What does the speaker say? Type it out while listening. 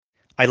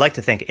I'd like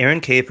to thank Aaron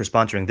Cave for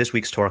sponsoring this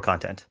week's Torah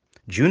content.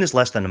 June is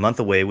less than a month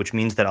away, which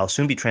means that I'll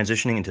soon be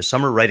transitioning into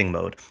summer writing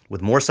mode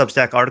with more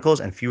Substack articles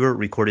and fewer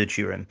recorded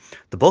shiurim.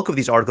 The bulk of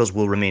these articles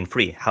will remain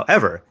free.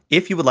 However,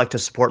 if you would like to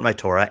support my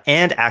Torah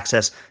and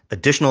access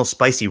additional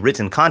spicy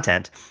written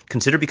content,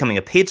 consider becoming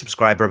a paid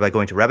subscriber by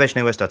going to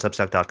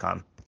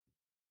rabbishnewest.substack.com.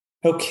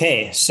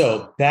 Okay,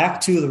 so back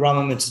to the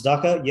Rambam and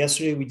Tzedakah.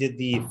 Yesterday we did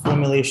the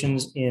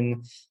formulations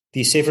in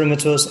the Sefer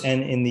Mitzvos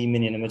and in the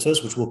Minyan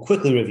Mitzvos, which we'll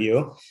quickly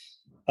review.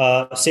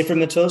 Sefer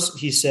Mitzvos,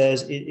 he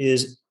says it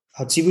is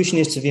Hatzivu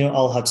shnis tzivinu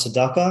al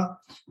hatzedakah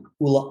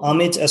ula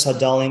amit es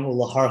hadalim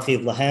ula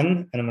harchiv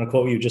lahem, and I'm going to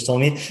quote what you just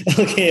told me.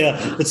 Okay,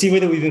 the tzivui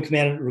that we've been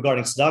commanded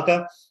regarding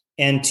tzedakah,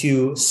 and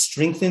to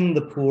strengthen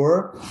the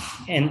poor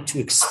and to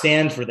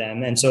expand for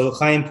them. And so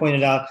Chaim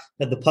pointed out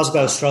that the pasuk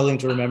I was struggling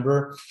to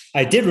remember,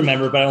 I did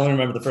remember, but I only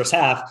remember the first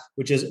half,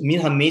 which is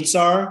Min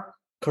HaMeitzar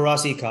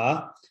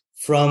Karasika,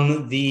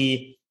 from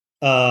the,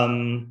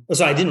 sorry,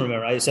 I didn't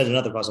remember. I said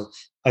another pasuk.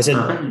 I said,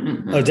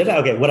 oh, did I?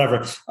 Okay,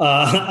 whatever.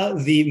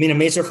 The Min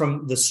HaMeitzar,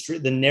 from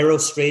the narrow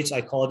straits I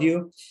called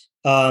you.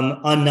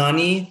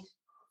 Anani,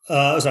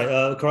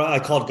 I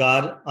called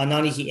God.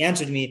 Anani, he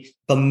answered me,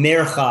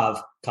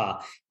 B'merchav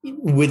ka,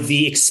 with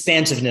the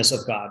expansiveness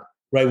of God,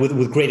 right?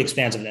 With great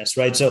expansiveness,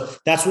 right? So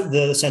that's what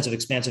the sense of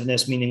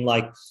expansiveness, meaning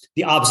like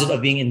the opposite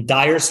of being in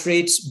dire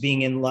straits,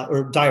 being in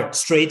dire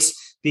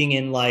straits, being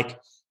in like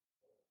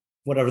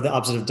whatever the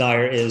opposite of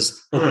dire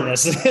is.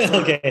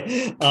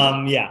 Okay.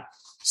 Yeah.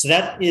 So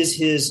that is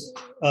his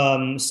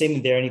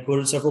statement there, and he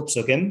quoted several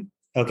psukim.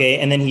 Okay,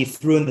 and then he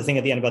threw in the thing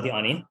at the end about the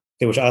ani.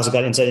 Okay, which I also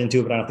got insight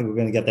into, but I don't think we're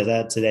going to get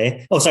that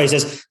today. Oh, sorry. He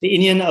says the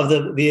Inyan of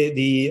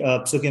the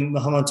psukim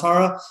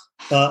Hamantara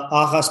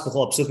achas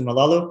b'chol psukim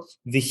halalu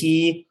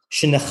v'hi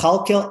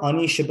shenechalkel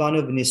ani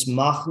shabanu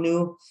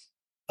v'nismachnu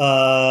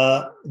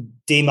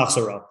de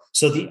machzoro.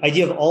 So the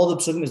idea of all the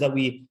psukim is that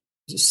we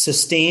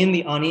sustain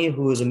the ani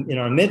who is in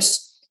our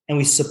midst, and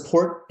we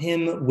support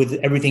him with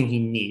everything he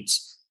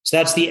needs. So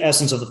that's the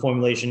essence of the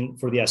formulation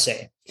for the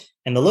assay.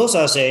 And the los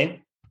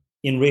assay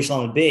in Reish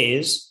Lamed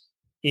Beis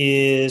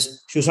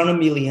is Shusana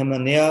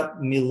Milihamanea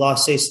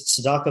Milase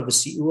Tzedaka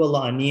V'Siua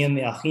La'aniyim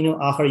Me'achinu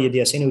Achar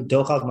Yediasenu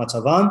Dochak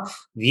Matzavam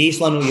V'yesh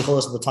Lanu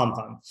Yicholos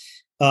L'Tamcham.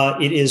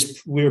 It is,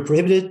 we are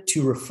prohibited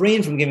to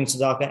refrain from giving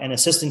tzedakah and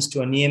assistance to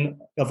aniyim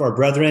of our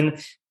brethren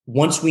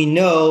once we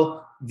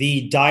know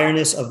the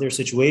direness of their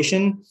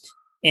situation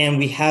and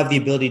we have the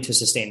ability to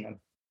sustain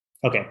them.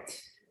 Okay.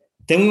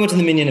 Then we went to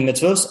the Minyan and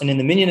Mitzvos, and in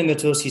the Minyan and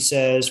Mitzvos, he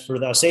says, for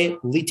the Aseh,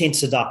 Litain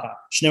Tzedakah,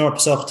 Shnemar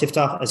Pesach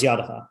Tiftach Az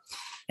Yadacha.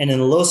 And in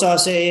the Los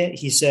Aseh,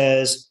 he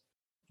says,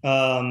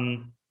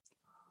 Shaloli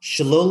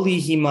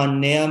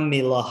Himanea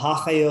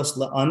Milahachayos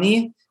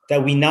La'ani,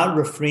 that we not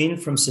refrain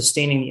from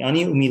sustaining the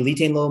Ani,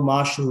 Umilitain Lo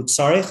Mashu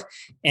Tzarech,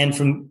 and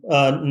from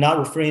not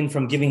refrain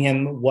from giving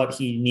him what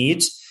he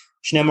needs.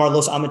 Shnemar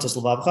Los Amitas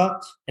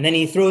Levavcha. And then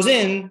he throws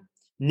in,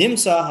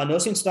 Nimsa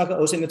hanosin tzedakah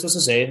ose mitzvos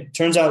aseh.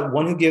 Turns out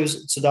one who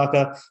gives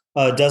tzedakah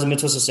does a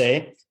mitzvos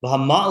aseh.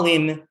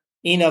 V'hama'lim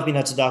inav min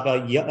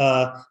tzedakah,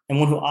 and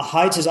one who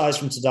hides his eyes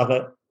from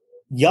tzedakah.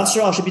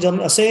 Yasser al shabitam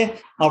aseh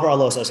avar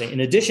alos aseh. In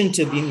addition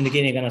to being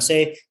negating an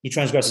aseh, he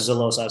transgresses a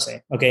los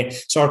aseh. Okay,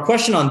 so our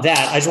question on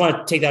that, I just want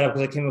to take that up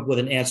because I came up with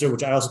an answer,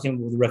 which I also came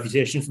up with a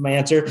refutation for my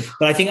answer.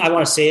 But I think I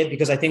want to say it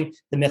because I think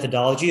the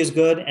methodology is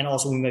good, and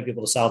also we might be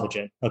able to salvage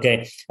it.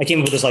 Okay, I came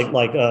up with this like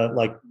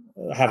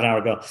half an hour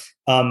ago.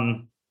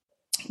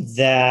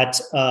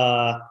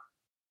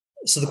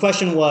 So the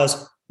question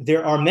was,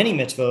 there are many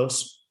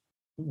mitzvos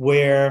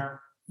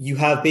where you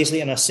have basically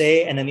an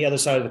aseh, and then the other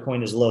side of the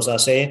coin is los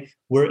aseh,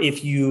 where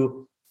if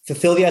you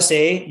fulfill the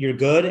aseh, you're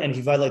good, and if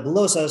you violate the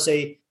los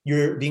aseh,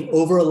 you're being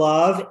over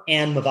alav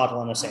and mavatal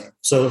on aseh.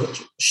 So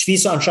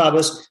shvisa on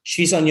Shabbos,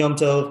 shvisa on Yom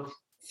Tov,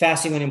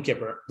 fasting on Yom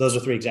Kippur. Those are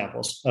three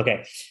examples.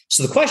 Okay,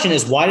 so the question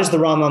is, why does the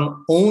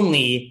Rambam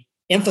only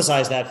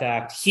emphasize that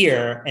fact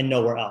here and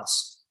nowhere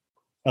else?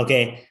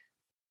 Okay.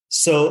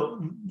 So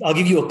I'll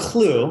give you a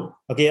clue.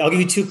 Okay, I'll give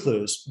you two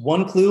clues.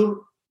 One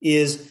clue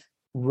is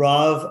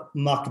Rav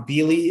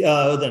Makbili,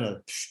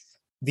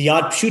 the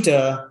Yad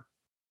Pshuta,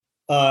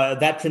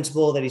 that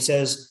principle that he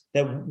says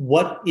that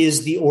what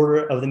is the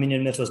order of the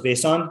Minyan Mitzvos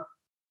based on?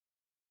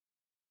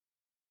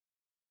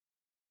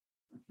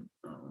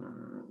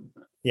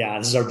 Yeah,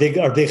 this is our big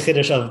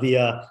chiddush of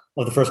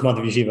the first month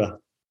of yeshiva.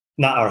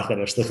 Not our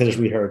chiddush, the chiddush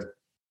we heard.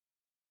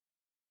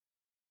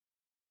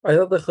 I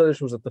thought the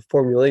chiddush was that the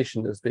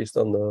formulation is based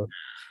on the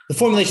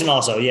formulation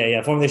also. Yeah,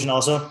 formulation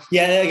also.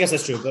 Yeah, I guess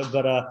that's true. But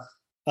sorry,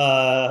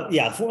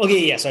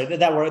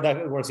 that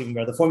works even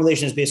better. The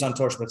formulation is based on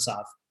Torah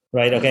Shebetzav,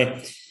 right? Okay.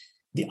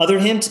 The other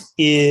hint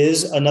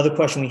is another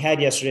question we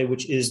had yesterday,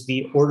 which is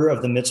the order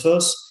of the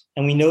mitzvos,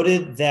 and we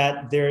noted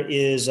that there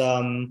is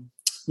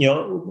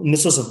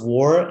mitzvos of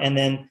war, and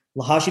then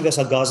Lahashi Ves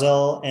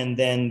HaGazel, and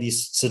then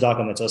these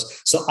tzedakah mitzvos.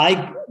 So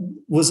I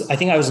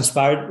think I was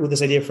inspired with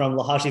this idea from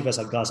Lahashi Ves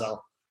HaGazel.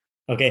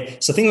 Okay,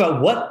 so think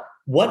about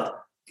what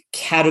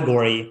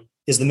category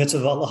is the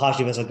mitzvah of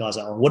Lahashi Ves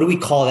HaGazel? What do we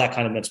call that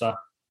kind of mitzvah?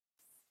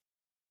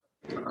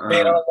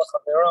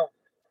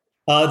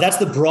 That's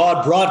the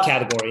broad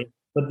category,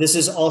 but this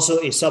is also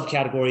a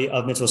subcategory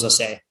of mitzvos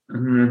aseh.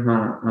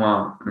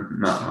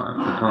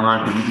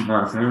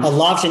 A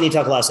lav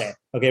shenita klase.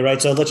 Okay,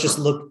 right. So let's just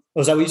look.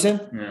 Oh, is that what you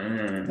said?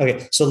 Yeah.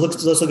 Okay, so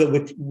let's look at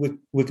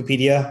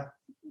Wikipedia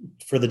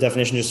for the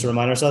definition, just to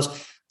remind ourselves.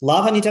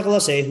 Lav hanita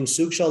klase hu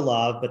sug shel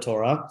lav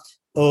b'Torah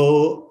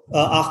o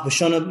ach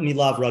b'shona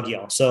milav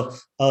ragil. So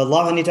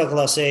lav hanita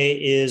klase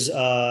is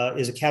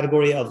a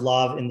category of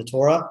lav in the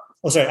Torah.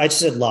 Oh, sorry, I just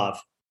said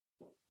lav.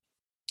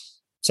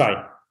 Sorry.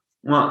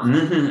 Well,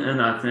 this is an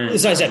aseh.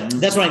 Sorry, I said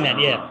that's what I meant.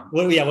 Yeah,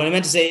 what I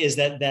meant to say is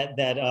that.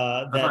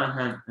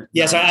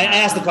 Yeah, sorry, I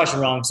asked the question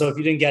wrong. So if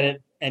you didn't get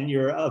it and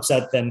you're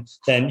upset, then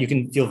you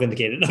can feel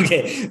vindicated.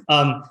 Okay,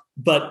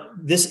 but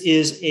this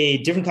is a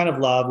different kind of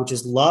lav, which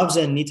is lav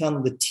zen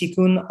nitan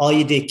l'tikun al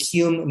yidei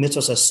kiyum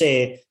mitzvos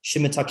aseh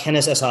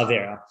shemitakenes es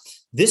havera.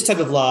 This type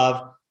of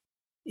lav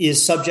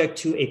is subject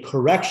to a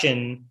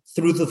correction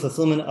through the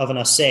fulfillment of an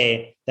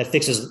aseh that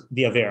fixes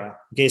the avera.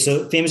 Okay,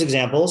 so famous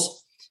examples.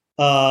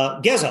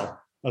 Gezel,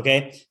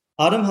 okay.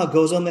 Adam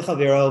hagozel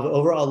mechavero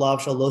over alav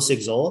shal lo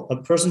sigzol, a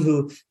person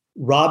who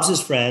robs his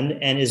friend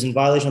and is in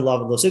violation of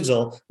law of lo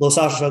sigzol, lo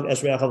sashashog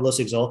esreach of lo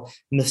sigzol,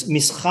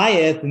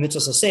 mischayev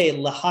b'mitzvos aseh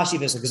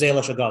lahashiv es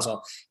gzeila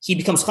shagazel. He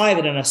becomes chayev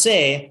in an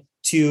aseh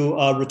to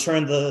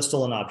return the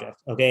stolen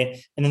object,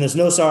 okay. And then there's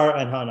no sar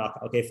and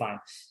hanaka, okay, fine.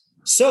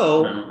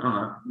 So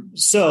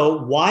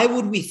why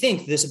would we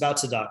think this about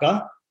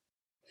tzedakah?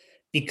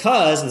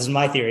 Because this is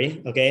my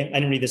theory, okay? I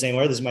didn't read this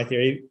anywhere. This is my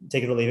theory.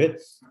 Take it or leave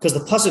it. Because the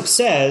pasuk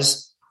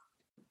says,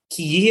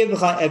 "Ki yiheh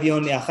b'cha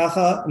evyon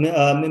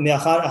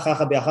me'achad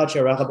achacha be'achad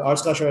she'arecha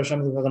be'artzcha asher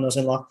Hashem elokecha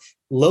nosen lach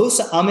lo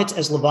sa'amit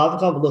es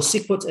levavcha v'lo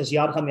sikput es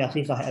yadcha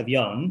me'achicha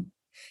ha'evyon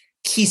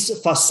ki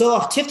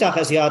fasoach tiftach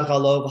es yadcha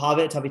lo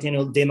v'haveh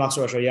tavitenu de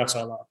machzor asher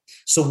yachzor lo."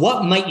 So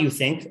what might you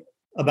think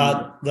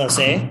about the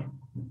say?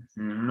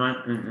 You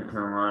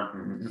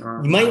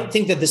might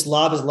think that this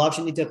lav is lav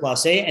shenita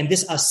aseh, and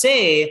this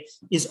aseh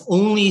is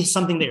only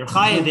something that you're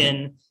chayav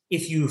in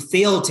if you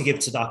fail to give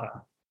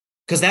tzedakah,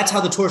 because that's how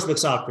the Torah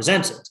B'Ksav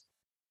presents it.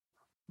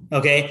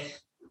 Okay,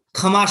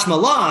 Kamash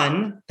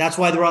Malan. That's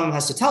why the Rambam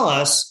has to tell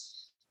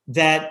us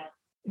that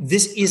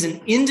this is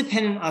an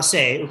independent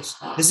aseh.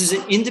 This is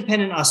an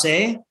independent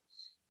aseh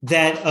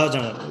that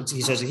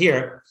he says it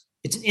here.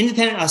 It's an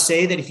independent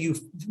aseh that if you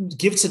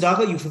give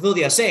tzedakah, you fulfill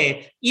the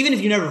aseh, even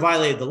if you never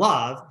violated the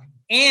lav.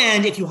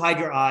 And if you hide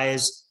your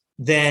eyes,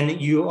 then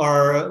you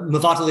are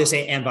mevatel the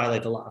aseh and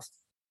violate the lav.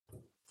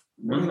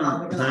 The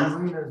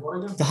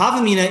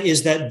havamina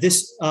is that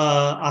this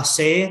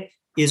aseh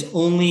is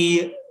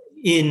only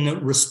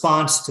in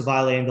response to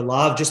violating the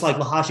lav, just like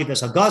lahashif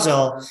es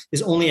hagazel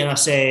is only an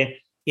aseh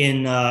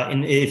in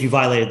if you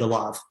violated the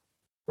lav.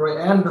 Right,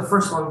 and the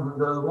first one,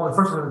 the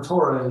first one in the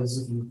Torah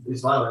is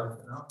violating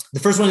it. No? The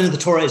first one in the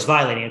Torah is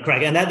violating it,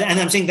 correct? And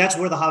I'm saying that's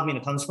where the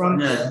havamina comes from.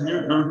 Yeah,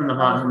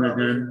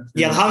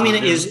 the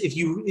havamina is if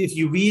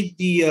you read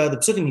the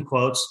psukim he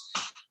quotes,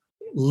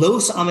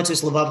 Los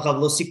amitis levavcha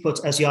lo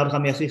sikpot es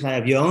yadcha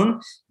me'achicha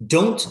evyon.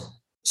 Don't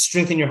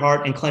strengthen your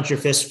heart and clench your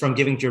fist from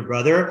giving to your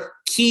brother.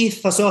 Ki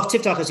fasoch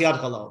tiftach es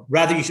yadcha lo.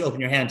 Rather, you should open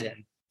your hand to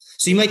him.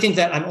 So you might think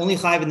that I'm only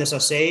chayav in this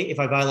aseh if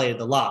I violated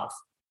the lav.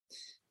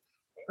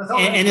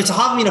 And it's a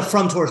havamina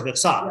from Torah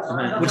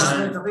B'Ksav, which is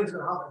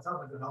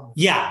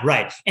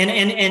right.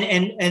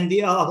 And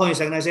the I'll call you a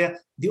second, Isaiah.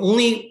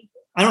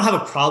 I don't have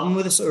a problem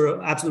with this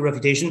or absolute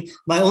refutation.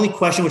 My only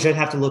question, which I'd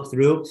have to look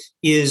through,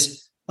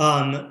 is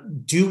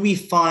do we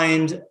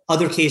find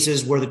other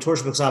cases where the Torah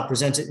B'Ksav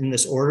presents it in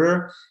this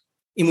order?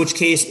 In which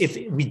case, if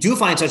we do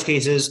find such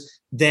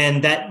cases, then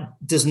that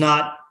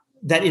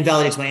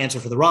invalidates my answer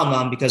for the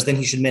Rambam, because then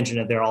he should mention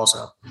it there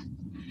also.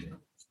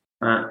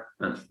 Okay,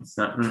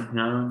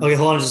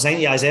 hold on just a second.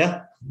 Yeah,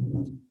 Isaiah?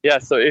 Yeah,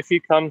 so if he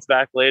comes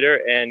back later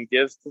and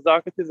gives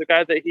tzedakah to the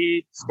guy that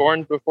he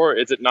scorned before,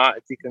 is it not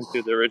taken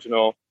to the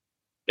original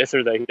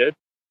isser that he did?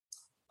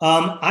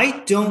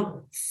 I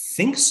don't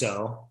think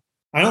so.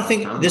 I don't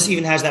think this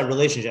even has that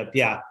relationship.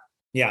 Yeah.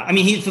 I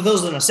mean, he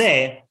fulfills an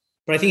aseh,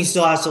 but I think he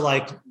still has to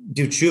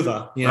do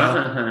tshuva, you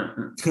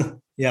know?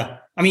 Yeah.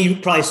 I mean, you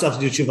probably still have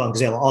to do tshuva on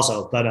Gazela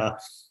also, but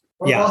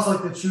yeah. Also,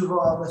 the tshuva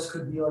on this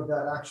could be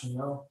that action, you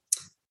know?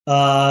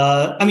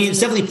 I mean, it's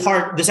definitely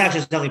this action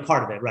is definitely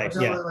part of it, right?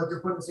 Yeah. You're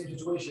put in the same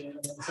situation.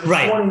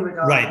 Right.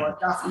 Right.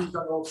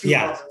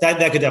 Yeah,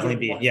 that could definitely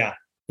be. Yeah.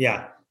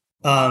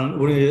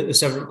 What is a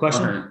separate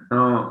question? Okay,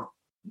 so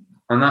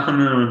I'm not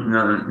familiar with the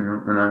other,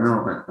 but I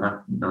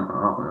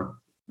know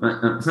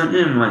but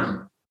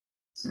certain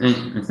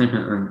specifically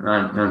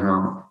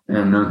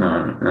and those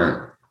are that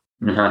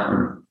you have to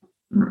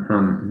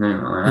from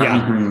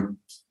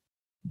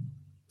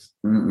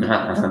you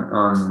have to have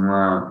on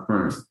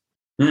first.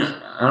 Yeah,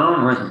 I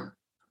don't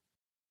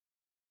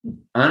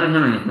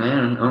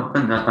understand. I don't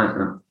think that's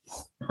a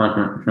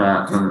fucking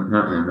trap or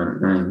something, but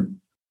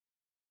then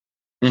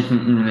if you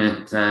do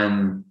this,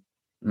 then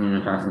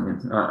you have to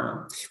get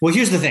Well,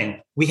 here's the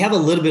thing. We have a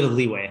little bit of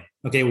leeway.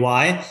 Okay,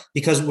 why?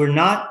 Because we're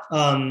not,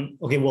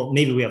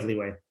 maybe we have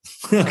leeway.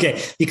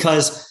 Okay,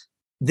 because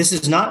this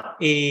is not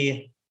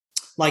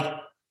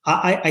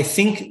I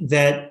think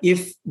that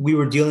if we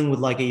were dealing with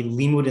like a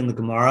limud in the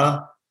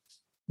Gemara,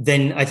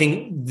 then I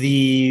think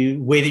the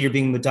way that you're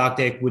being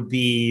medactic would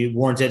be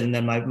warranted, and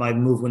then my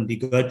move wouldn't be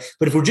good.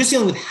 But if we're just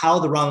dealing with how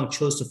the Rambam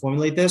chose to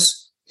formulate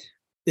this,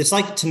 it's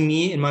like, to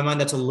me, in my mind,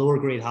 that's a lower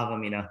grade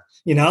Havamina.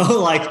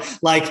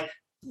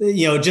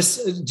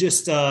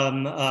 Just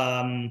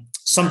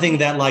something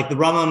that like the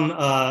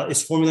Rambam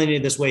is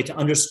formulated this way to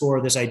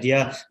underscore this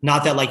idea,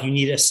 not that like you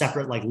need a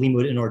separate like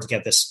limud in order to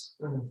get this.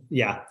 Mm-hmm.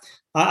 Yeah.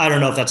 I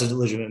don't know if that's a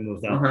legitimate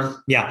move, though. Uh-huh.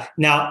 Yeah.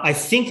 Now, I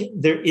think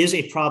there is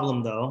a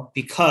problem, though,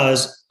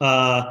 because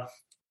the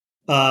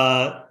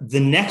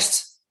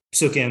next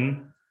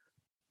psukim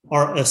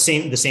are the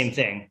same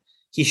thing.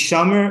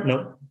 Hishamer,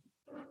 no.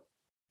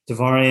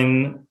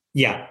 Devarim,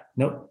 yeah,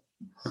 no.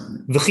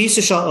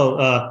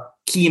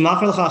 Ki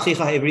yimachar lecha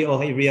achicha ha'ivri o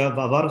ha'ivriya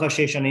v'avar lecha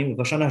sheish shanim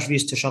v'shana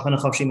hashvius teshachan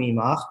echavshim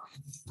imach.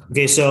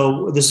 Okay,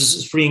 so this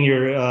is freeing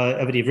your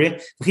Eved Ivri.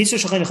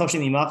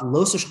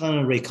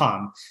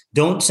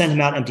 Don't send him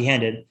out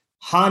empty-handed.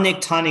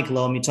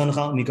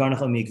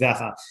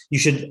 You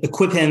should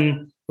equip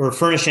him or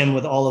furnish him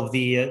with all of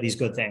these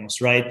good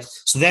things, right?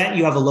 So that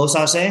you have a los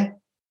aseh,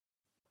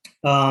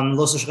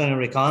 los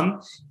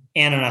rekam,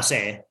 and an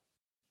aseh,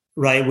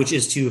 right, which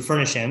is to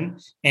furnish him.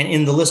 And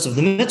in the list of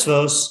the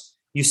mitzvos,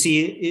 you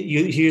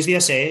see, here's the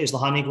aseh, is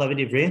lahanik levid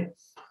ivri,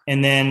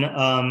 and then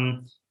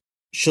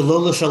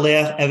Shalol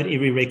Shalech Eved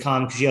Ivri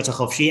Rekam Kshiyat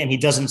Chofshi, and he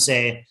doesn't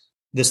say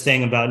this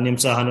thing about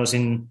Nimsa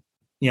Hanosin,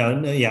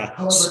 yeah.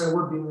 However, it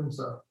would be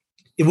Nimsa.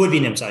 It would be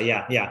Nimsa,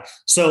 yeah.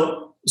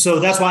 So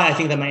that's why I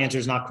think that my answer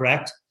is not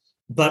correct.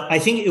 But I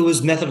think it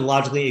was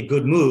methodologically a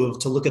good move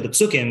to look at the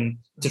psukim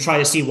to try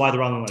to see why the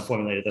Rambam might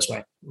formulate it this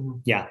way. Mm-hmm.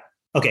 Yeah.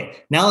 Okay.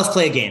 Now let's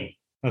play a game.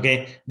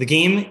 Okay. The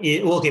game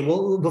is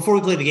well. Before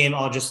we play the game,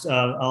 I'll just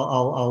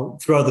I'll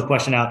throw the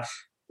question out.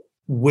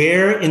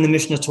 Where in the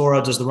Mishnah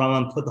Torah does the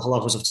Rambam put the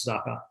halachos of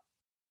tzedakah?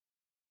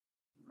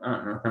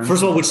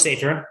 First of all, which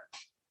sefer?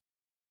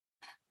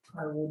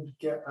 I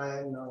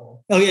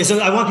know. Okay, so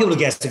I want people to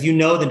guess. If you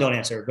know, then don't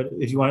answer. But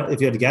if you had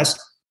to guess,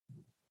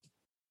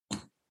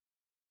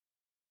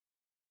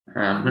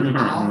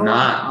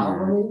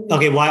 Ava.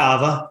 Okay, why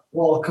Ava?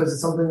 Well, because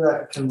it's something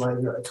that can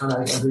kind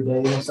of every day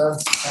in a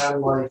sense, and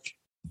like.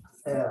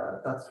 Yeah,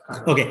 that's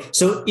kind of okay.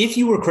 So if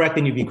you were correct,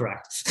 then you'd be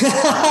correct. So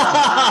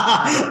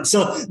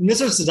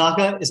mitzvah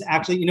tzedakah is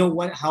actually,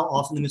 how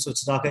often the mitzvah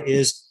tzedakah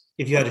is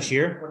if you had a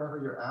shear? Whenever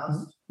you're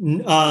asked.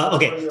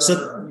 Okay,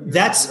 so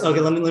that's okay.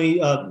 Let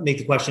me make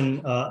the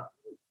question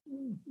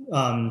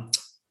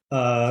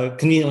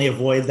conveniently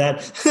avoid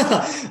that.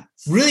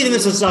 Really, the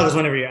mitzvah tzedakah is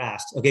whenever you're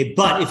asked. Okay,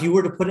 but if you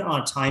were to put it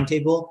on a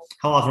timetable,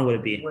 how often would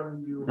it be?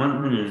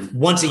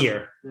 Once a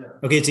year. Yeah.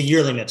 Okay, it's a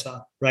yearly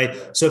mitzvah, right?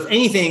 Yeah. So if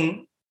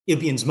anything, it'd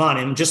be in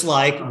Zmanim, just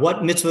like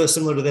what mitzvah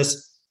similar to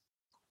this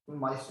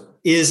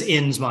is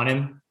in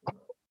Zmanim?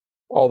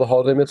 All the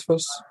holiday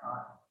mitzvahs?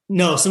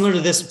 No, similar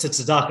to this, to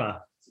tzedakah.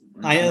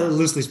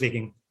 Loosely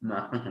speaking.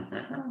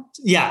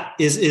 Yeah,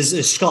 is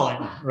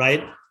shkolin,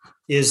 right?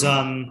 Is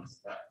Hilas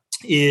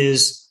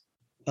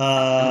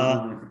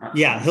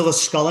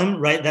Shkolim,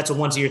 right? That's a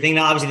once a year thing.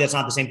 Now, obviously, that's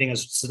not the same thing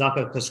as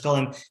tzedakah, because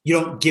Shkolim, you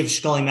don't give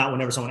Shkolim out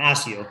whenever someone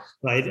asks you,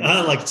 right?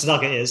 Like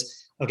tzedakah is.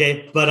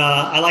 Okay, but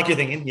I like your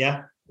thinking,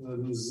 yeah?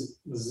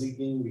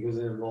 Nezikin, because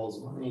it involves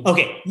money.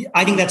 Okay,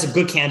 I think that's a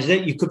good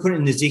candidate. You could put it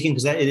in Nezikin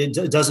because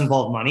it does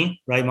involve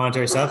money, right?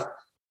 Monetary stuff.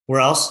 Where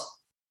else?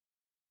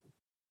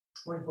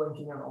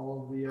 Blanking on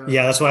all of the.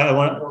 Yeah, that's why I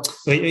want.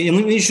 Wait,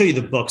 let me show you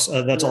the books.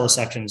 That's all the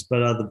sections,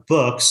 but the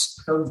books.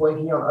 I'm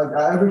blanking on.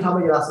 Every time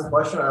I get asked a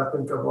question, I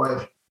think of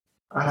like.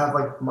 I have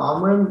like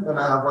Mamrim, and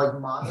I have like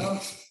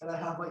Mana, and I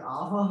have like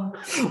Ava.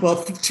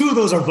 Well, two of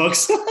those are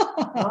books.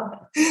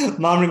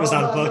 Mamrim is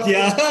not a book.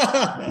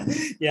 Yeah.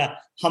 Yeah.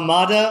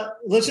 Hamada.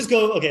 Let's just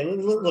go. Okay.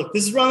 Look,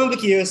 this is Rambam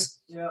B'Kiyos.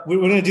 Yeah. We're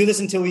going to do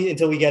this until we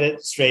get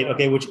it straight.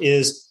 Okay. Which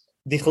is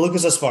the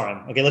Chalukas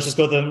Asfarim. Okay. Let's just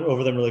go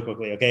over them really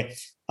quickly. Okay.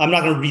 I'm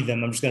not going to read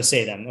them. I'm just going to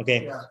say them.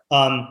 Okay. Yeah.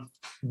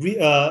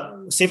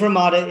 Sefer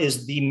Hamada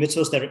is the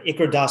mitzvos that are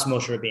Iker Das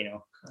Moshe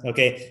Rabbeinu.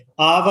 Okay,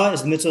 Ava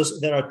is the mitzvos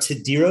that are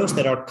tidiros,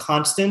 that are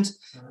constant,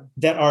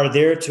 that are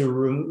there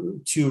to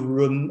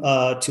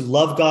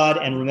love God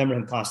and remember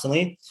Him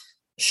constantly.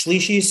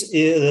 Shlishis,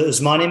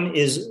 Zmanim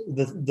is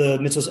the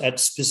mitzvos at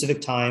specific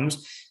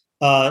times.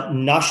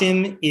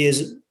 Nashim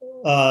is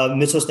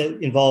mitzvos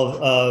that involve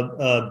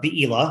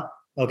be'ila.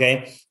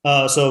 Okay,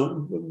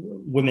 so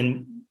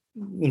women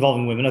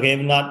involving women. Okay,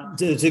 not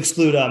to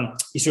exclude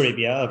Yisur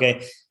Rabia.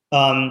 Okay.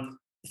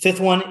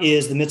 Fifth one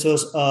is the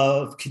mitzvos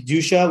of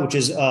Kedusha, which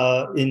is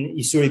in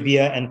Yisur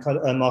Bia and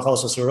Machal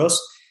Sasuros.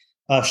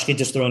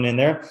 Shechit is thrown in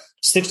there.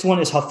 Sixth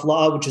one is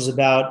Hafla'ah, which is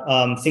about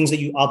things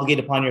that you obligate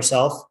upon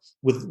yourself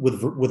with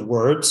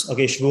words.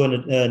 Okay, Shvu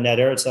and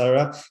Neder,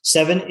 etc.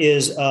 7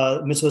 is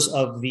mitzvos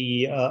of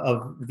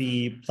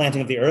the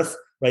planting of the earth,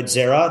 right?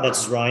 Zera,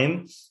 that's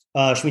Zrayim,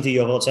 Shemitah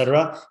Yovel,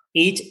 etc.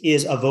 8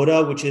 is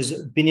Avoda, which is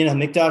Binyan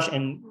HaMikdash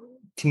and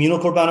communal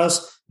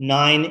korbanos.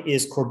 9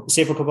 is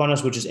Sefer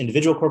Korbanos, which is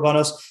individual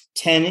Korbanos.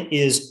 10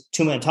 is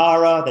Tuma and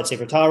Tahara, that's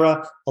Sefer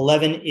Tahara.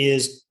 11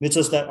 is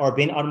mitzvos that are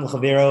Bein Adam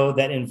L'Chavero,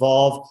 that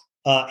involve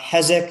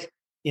Hezek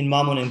in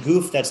Mammon and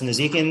Guf, that's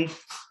Nezikin,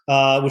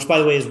 which, by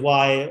the way, is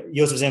why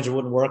Yosef's answer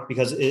wouldn't work,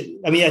 because I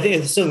think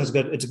it still is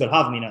good. It's a good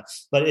Havmina,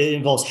 but it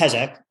involves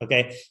Hezek,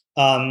 okay?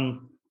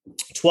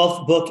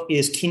 12th book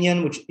is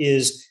Kinyan, which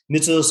is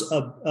mitzvos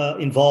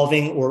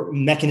involving, or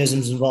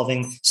mechanisms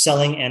involving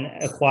selling and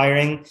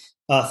acquiring.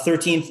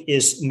 13th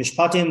is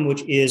Mishpatim,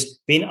 which is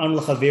Bein An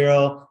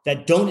L'Chavero,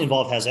 that don't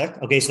involve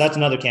Hezek. Okay, so that's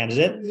another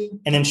candidate.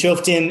 And then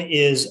Shoftim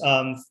is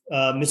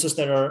mitzvos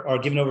that are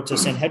given over to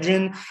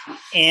Sanhedrin,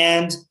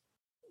 and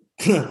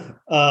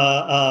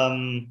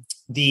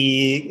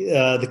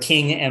the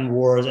king and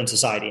wars and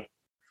society.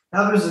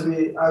 Happens to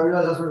be, I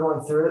realized as we're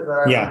going through it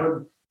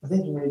that I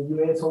think you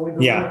may have told me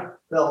before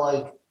that,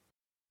 like,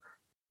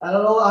 I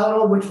don't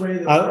know which way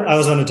it works. I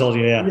was the one who told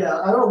you, Yeah,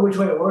 I don't know which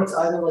way it works.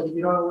 Either, like, if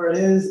you don't know where it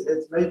is,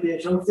 it's maybe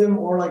a Shoftim,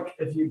 or like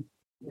if you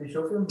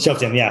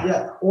Shoftim, yeah.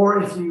 Yeah,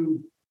 or if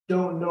you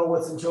don't know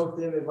what's in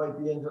Shoftim, it might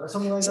be in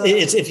something like that.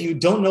 It's if you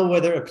don't know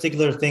whether a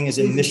particular thing is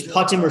in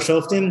Mishpatim or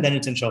Shoftim, then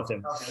it's in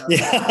Shoftim.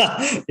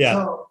 Okay, yeah.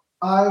 So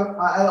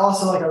I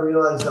also, like, I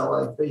realized that,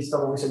 like, based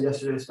on what we said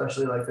yesterday,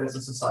 especially like there's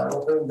a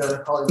societal thing that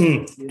it probably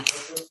would be in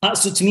Shoftim.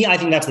 So to me, I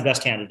think that's the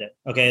best candidate.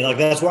 Okay, like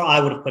that's where I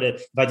would have put it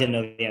if I didn't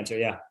know the answer.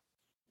 Yeah.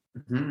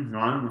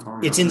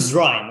 It's in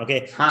Zraim.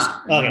 Okay.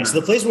 Okay. So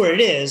the place where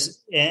it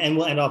is, and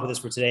we'll end off with this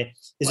for today,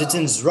 is it's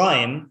in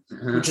Zraim,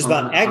 which is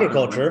about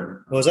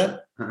agriculture. What was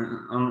that?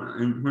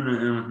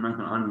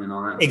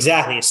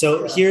 Exactly.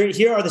 So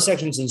here are the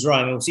sections in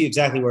Zraim, and we'll see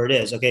exactly where it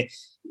is. Okay.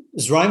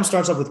 Zraim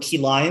starts off with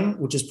kilayim,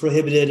 which is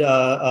prohibited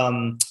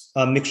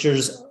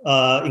mixtures,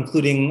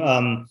 including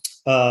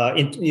what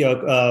do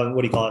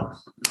you call it?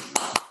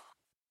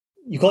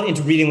 You call it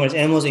interbreeding when it's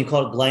animals, and you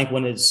call it blank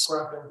when it's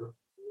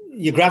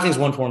grafting is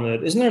one form of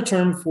it. Isn't there a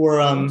term for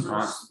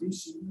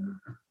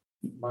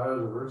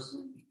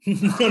biodiversity?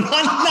 No,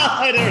 not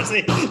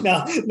biodiversity.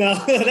 No,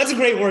 that's a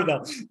great word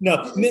though.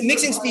 No,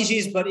 mixing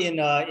species, but in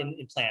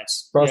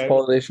plants. Cross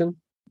pollination.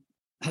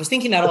 I was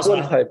thinking that That's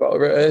also. one typo.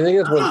 Right? I think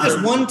it's one.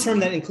 There's one term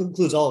that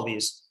includes all of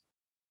these.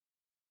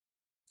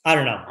 I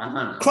don't know.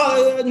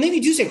 Maybe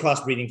you do say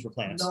crossbreeding for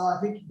plants. No, I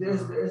think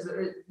there's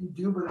you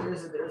do, but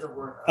there's a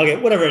word. Okay,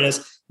 whatever it is.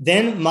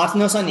 Then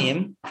matnos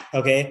anim.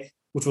 Okay.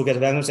 Which we'll get to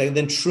that in a second.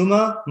 Then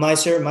Truma,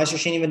 Meiser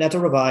Sheni Veneta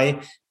Rabai,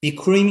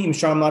 Bikurim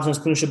Imshar Matnos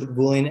Kunusha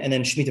B'Gulin, and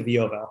then Shemitah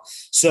V'Yovel.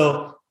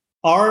 So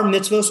our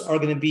mitzvos are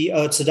going to be,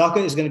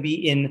 tzedakah is going to be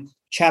in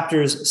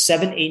chapters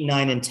 7, 8,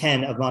 9, and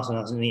 10 of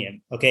Matnos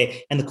Aniyim.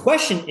 Okay. And the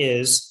question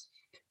is,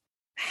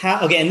 how,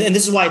 okay, and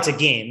this is why it's a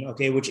game,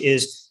 okay, which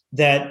is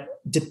that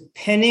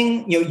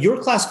depending, your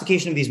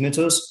classification of these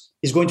mitzvos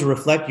is going to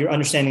reflect your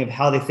understanding of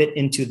how they fit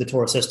into the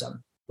Torah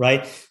system,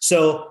 right?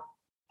 So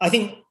I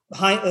think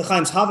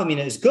Chaim's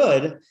Havamina is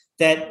good,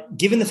 that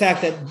given the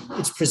fact that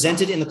it's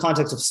presented in the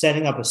context of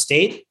setting up a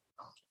state,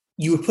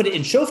 you would put it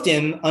in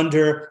Shoftim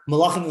under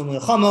Malachim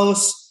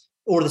U'Melchamos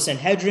or the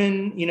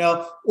Sanhedrin,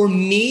 or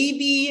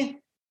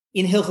maybe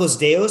in Hilchos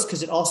Deos,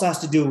 because it also has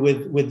to do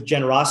with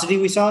generosity,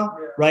 we saw,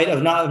 right,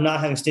 of not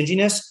having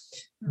stinginess.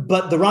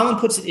 But the Rambam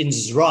puts it in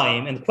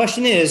Zraim, and the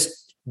question is,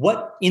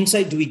 what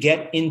insight do we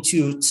get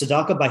into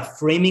tzedakah by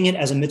framing it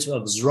as a mitzvah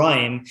of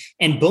Zraim?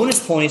 And bonus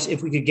points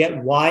if we could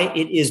get why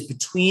it is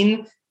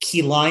between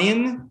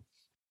kilayim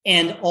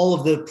and all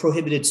of the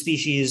prohibited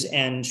species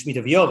and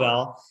Shemitah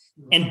V'Yovel.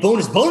 And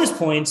bonus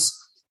points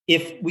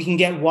if we can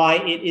get why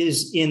it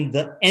is in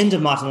the end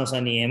of Matanos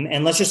Aniyim.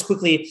 And let's just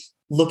quickly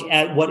look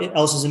at what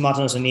else is in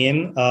Matanos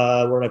Aniyim.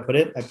 Where did I put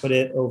it? I put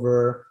it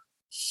over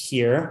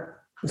here.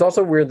 It's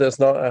also weird that it's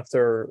not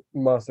after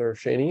Maser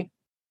Sheni.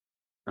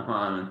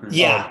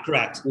 Yeah,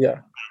 correct.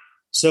 Yeah.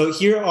 So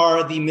here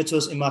are the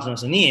mitzvos in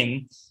Matanos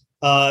Aniyim.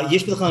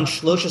 Yesh b'lechan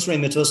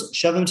 13 mitzvos,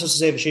 7 mitzvos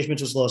aseh, v'shesh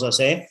mitzvos lo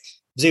aseh.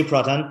 V'zeu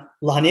pratan,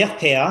 lahaniach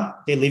peah,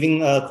 okay,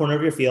 leaving a corner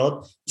of your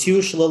field. 2,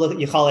 shelo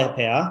yichaleh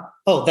peah.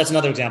 Oh, that's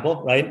another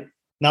example, right?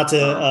 Not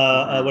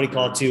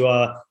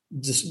to,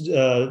 just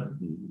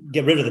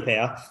get rid of the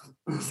peah.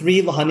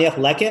 3, lahaniach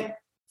leket,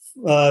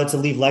 to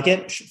leave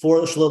leket.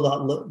 4,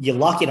 shelo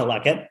yilakit a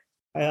leket.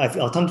 I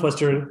feel a tongue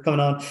twister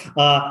coming on.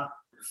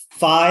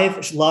 5,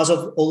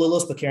 lazov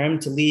olulos bakarim,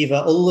 to leave.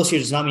 Olulos here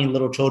does not mean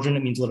little children;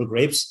 it means little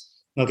grapes.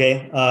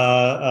 Okay,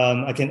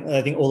 I think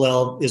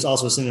olel is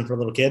also a synonym for a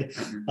little kid.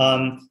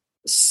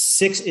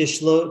 6 is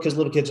shlo, because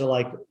little kids are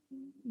like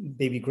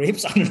baby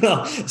grapes. I don't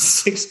know.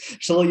 6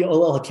 shlo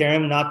olel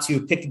hakarim, not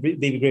to pick the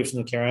baby grapes from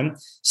the karim.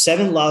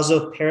 7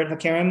 lazov parrot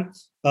hakarim,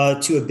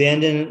 to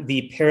abandon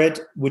the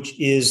parrot, which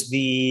is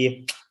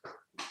the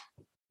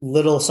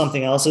little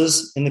something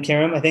else's in the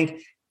karim, I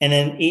think. And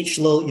then 8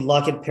 shlo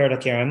yilakit parrot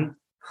hakarim.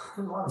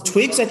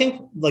 Twigs, I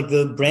think, like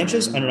the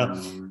branches. I don't know.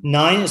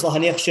 9 is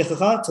lahaniach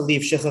shechacha, to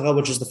leave shechacha,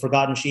 which is the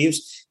forgotten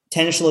sheaves.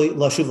 10 is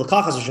lashuv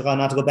lakachas shechacha,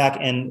 not to go back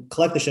and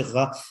collect the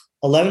shechacha.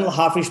 11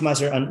 lahafrish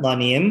meiser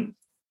laniyim.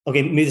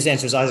 Okay, maybe this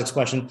answers Isaac's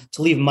question.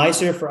 To leave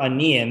meiser for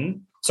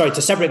aniyim. Sorry,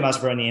 to separate meiser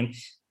for aniyim.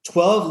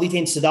 12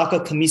 litain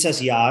tzedakah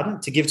kamisas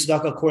yad, to give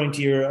tzedakah according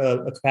to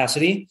your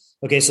capacity.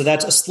 Okay, so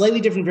that's a slightly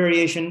different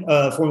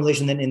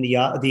formulation than in the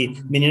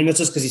minyan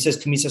mitzvahs, because he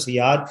says kamisas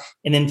yad.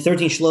 And then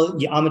 13 shlo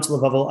ya'amitz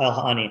levavo al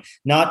ha'ani,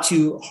 not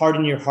to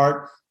harden your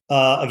heart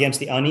against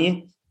the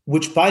ani,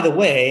 which, by the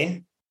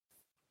way,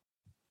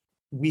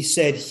 we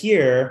said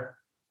here,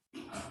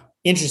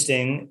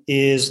 interesting,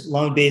 is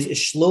Lamed Beis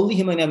is slowly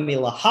himanam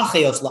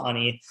milahachayos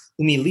la'ani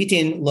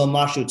umilitin lo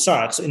mashu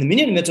tzarat. So in the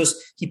minyan mitzvahs,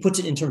 he puts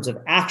it in terms of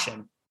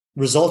action,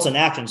 results and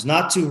actions,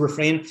 not to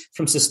refrain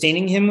from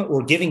sustaining him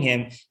or giving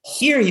him.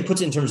 Here he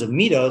puts it in terms of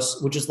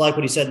midos, which is like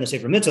what he said in the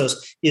Sefer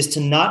Mitzvos, is to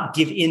not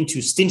give in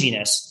to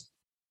stinginess,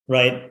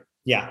 right?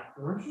 Yeah.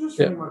 Aren't you just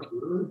saying like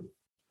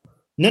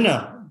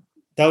No.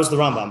 That was the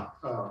Rambam.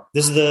 Oh.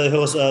 This is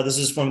this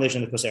is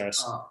formulation of the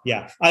Koseres. Oh.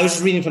 Yeah. I was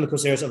just reading from the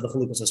Koseres of the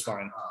Chalukas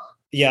Sfarim.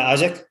 Yeah,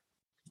 Isaac?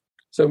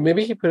 So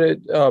maybe he put it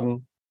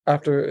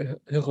after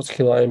Hilchos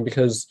Kilayim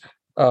because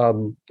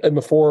and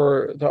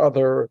before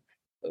the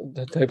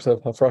types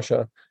of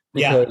hafrasha,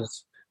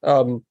 because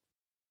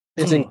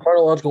it's in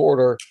chronological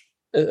order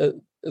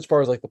as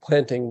far as like the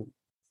planting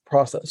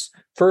process.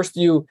 First,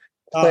 you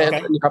plant,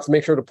 and you have to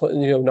make sure to plant,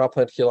 not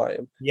plant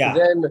Kilayim. Yeah.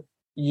 Then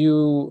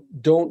you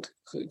don't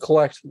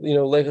collect,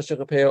 Leichas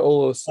Shechapea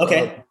Olos.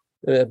 Okay.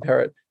 And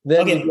parrot.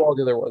 Then you do all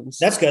the other ones.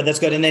 That's good.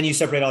 And then you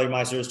separate all your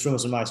Meisers,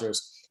 Trumas and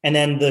Meisers. And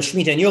then the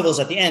Shemitah and Yovels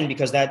at the end,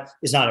 because that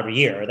is not every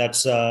year.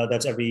 That's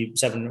every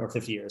 7 or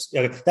 50 years.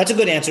 Okay, that's a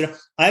good answer.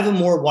 I have a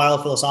more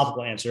wild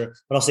philosophical answer,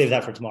 but I'll save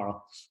that for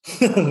tomorrow.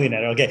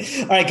 Okay.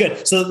 All right,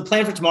 good. So the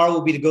plan for tomorrow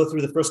will be to go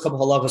through the first couple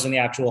halachos and the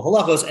actual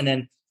halachos and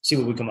then see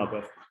what we come up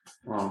with.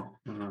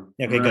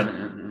 Okay, good.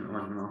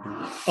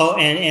 Oh,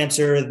 and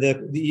answer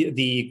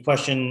the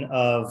question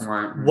of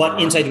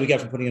what insight do we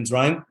get from putting in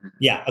Zerayim?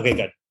 Yeah, okay,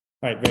 good.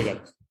 All right, very good.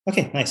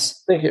 Okay,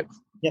 nice. Thank you.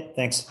 Yeah,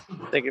 thanks.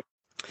 Thank you.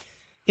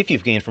 If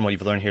you've gained from what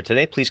you've learned here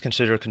today, please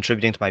consider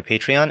contributing to my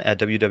Patreon at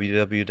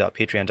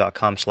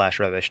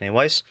www.patreon.com/Rabbi Shnei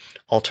Weiss.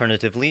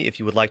 Alternatively, if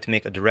you would like to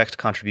make a direct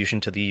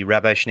contribution to the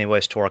Rabbi Shnei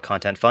Weiss Torah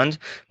Content Fund,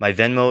 my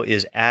Venmo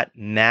is at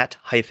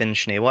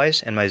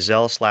Matt-Shnei-Weiss, and my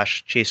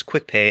Zelle/Chase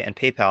QuickPay and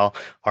PayPal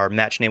are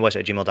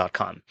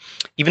mattschneiweiss@gmail.com.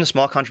 Even a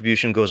small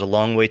contribution goes a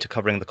long way to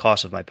covering the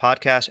cost of my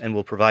podcast and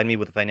will provide me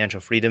with the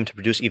financial freedom to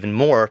produce even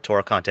more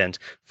Torah content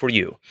for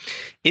you.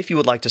 If you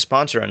would like to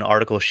sponsor an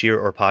article, shiur,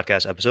 or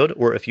podcast episode,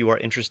 or if you are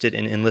interested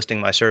in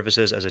enlisting my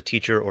services as a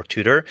teacher or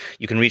tutor,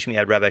 you can reach me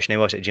at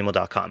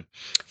rabbischneiweiss@gmail.com.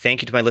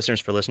 Thank you to my listeners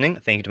for listening.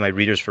 Thank you to my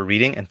readers for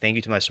reading. And thank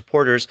you to my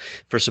supporters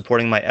for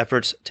supporting my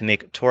efforts to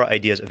make Torah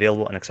ideas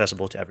available and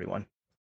accessible to everyone.